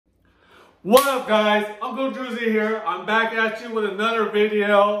What up guys, Uncle Druzy here. I'm back at you with another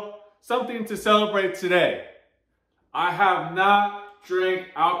video, something to celebrate today. I have not drank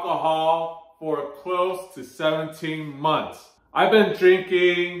alcohol for close to 17 months. I've been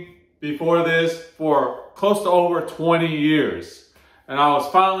drinking before this for close to over 20 years. And I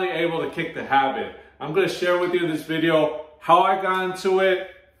was finally able to kick the habit. I'm going to share with you in this video how I got into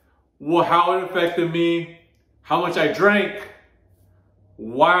it, how it affected me, how much I drank,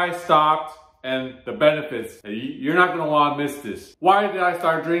 why I stopped, and the benefits. You're not going to want to miss this. Why did I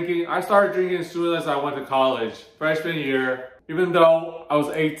start drinking? I started drinking as soon as I went to college, freshman year. Even though I was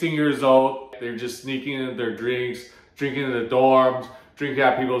 18 years old, they were just sneaking in their drinks, drinking in the dorms, drinking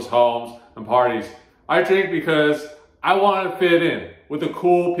at people's homes and parties. I drank because I wanted to fit in with the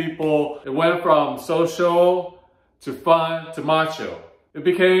cool people. It went from social to fun to macho. It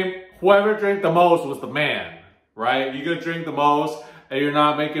became whoever drank the most was the man, right? You could drink the most and you're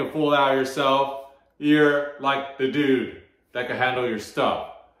not making a fool out of yourself. You're like the dude that can handle your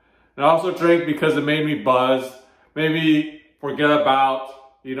stuff. And I also drank because it made me buzz, made me forget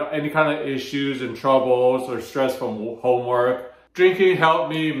about, any kind of issues and troubles or stress from homework. Drinking helped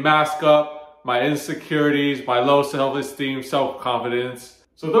me mask up my insecurities, my low self-esteem, self-confidence.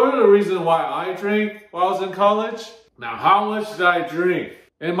 So those are the reasons why I drank while I was in college. Now, how much did I drink?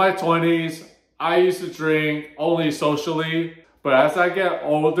 In my 20s, I used to drink only socially. But as I get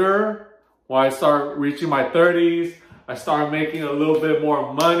older, when I start reaching my 30s, I start making a little bit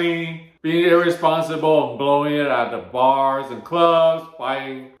more money, being irresponsible and blowing it at the bars and clubs,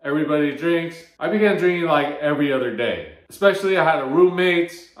 buying everybody drinks. I began drinking like every other day. Especially I had a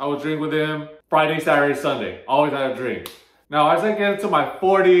roommate, I would drink with him. Friday, Saturday, Sunday, always had a drink. Now as I get into my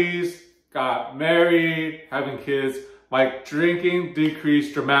 40s, got married, having kids, my drinking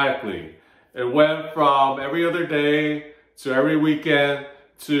decreased dramatically. It went from every other day to every weekend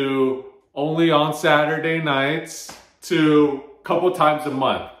to only on Saturday nights to a couple times a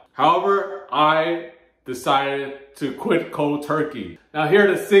month. However, I decided to quit cold turkey. Now here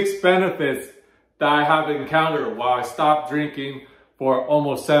are the 6 benefits that I have encountered while I stopped drinking for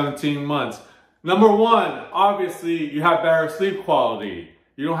almost 17 months. Number 1, obviously you have better sleep quality.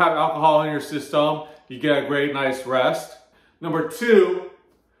 You don't have alcohol in your system, you get a great night's rest. Number 2,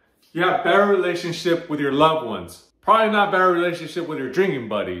 you have better relationship with your loved ones. Probably not better relationship with your drinking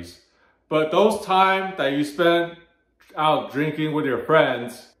buddies, but those times that you spend out drinking with your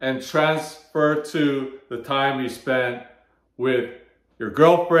friends and transfer to the time you spend with your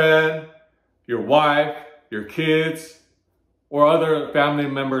girlfriend, your wife, your kids, or other family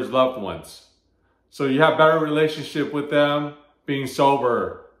members, loved ones. So you have better relationship with them being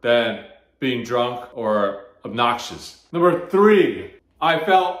sober than being drunk or obnoxious. Number 3, I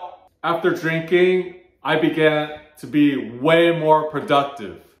felt after drinking, I began to be way more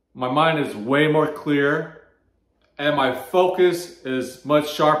productive. My mind is way more clear and my focus is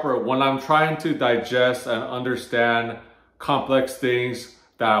much sharper when I'm trying to digest and understand complex things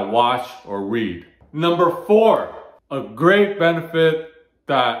that I watch or read. Number 4, a great benefit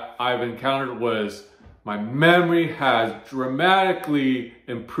that I've encountered was my memory has dramatically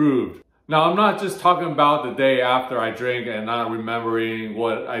improved. Now, I'm not just talking about the day after I drink and not remembering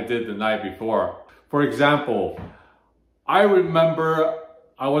what I did the night before. For example, I remember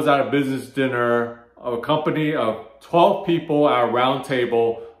I was at a business dinner of a company of 12 people at a round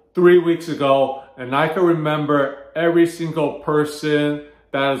table 3 weeks ago, and I can remember every single person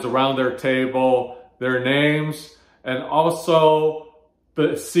that is around their table, their names, and also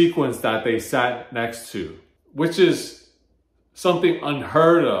the sequence that they sat next to, which is something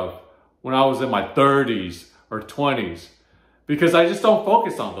unheard of when I was in my 30s or 20s, because I just don't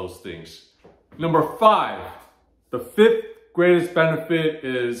focus on those things. Number 5, the 5th greatest benefit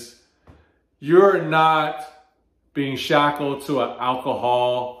is you're not being shackled to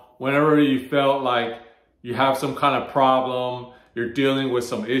alcohol whenever you felt like you have some kind of problem, you're dealing with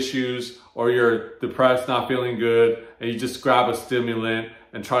some issues, or you're depressed, not feeling good, and you just grab a stimulant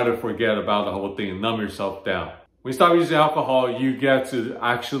and try to forget about the whole thing and numb yourself down. When you stop using alcohol, you get to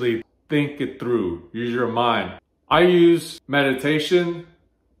actually think it through, use your mind. I use meditation.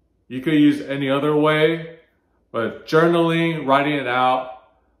 You could use any other way, but journaling, writing it out,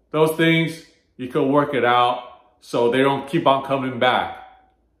 those things, you could work it out so they don't keep on coming back.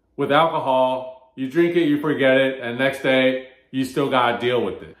 With alcohol, you drink it, you forget it, and next day, you still gotta deal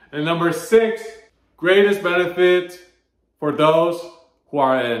with it. And number 6, greatest benefit for those who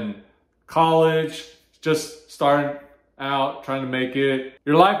are in college, just starting out, trying to make it.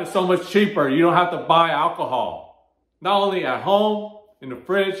 Your life is so much cheaper. You don't have to buy alcohol. Not only at home, in the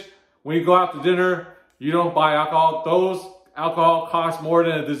fridge, when you go out to dinner, you don't buy alcohol. Those alcohol costs more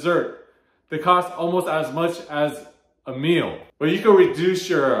than a dessert. They cost almost as much as a meal. But you can reduce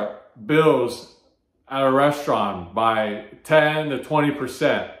your bills at a restaurant by 10 to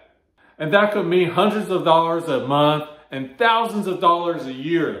 20%. And that could mean hundreds of dollars a month and thousands of dollars a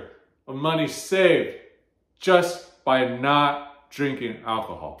year of money saved just by not drinking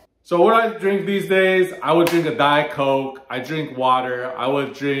alcohol. So what I drink these days, I would drink a Diet Coke, I drink water, I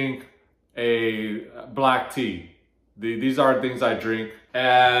would drink a black tea. These are things I drink.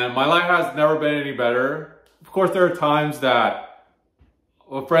 And my life has never been any better. Of course, there are times that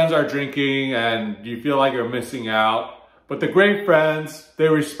friends are drinking and you feel like you're missing out. But the great friends, they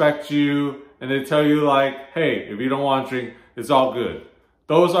respect you and they tell you like, hey, if you don't want to drink, it's all good.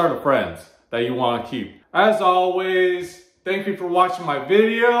 Those are the friends that you want to keep. As always, thank you for watching my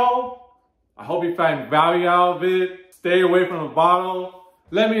video. I hope you find value out of it. Stay away from the bottle.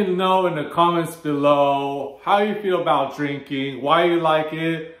 Let me know in the comments below how you feel about drinking, why you like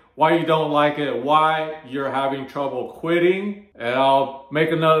it, why you don't like it, why you're having trouble quitting. And I'll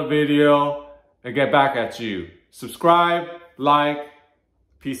make another video and get back at you. Subscribe, like,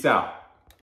 peace out.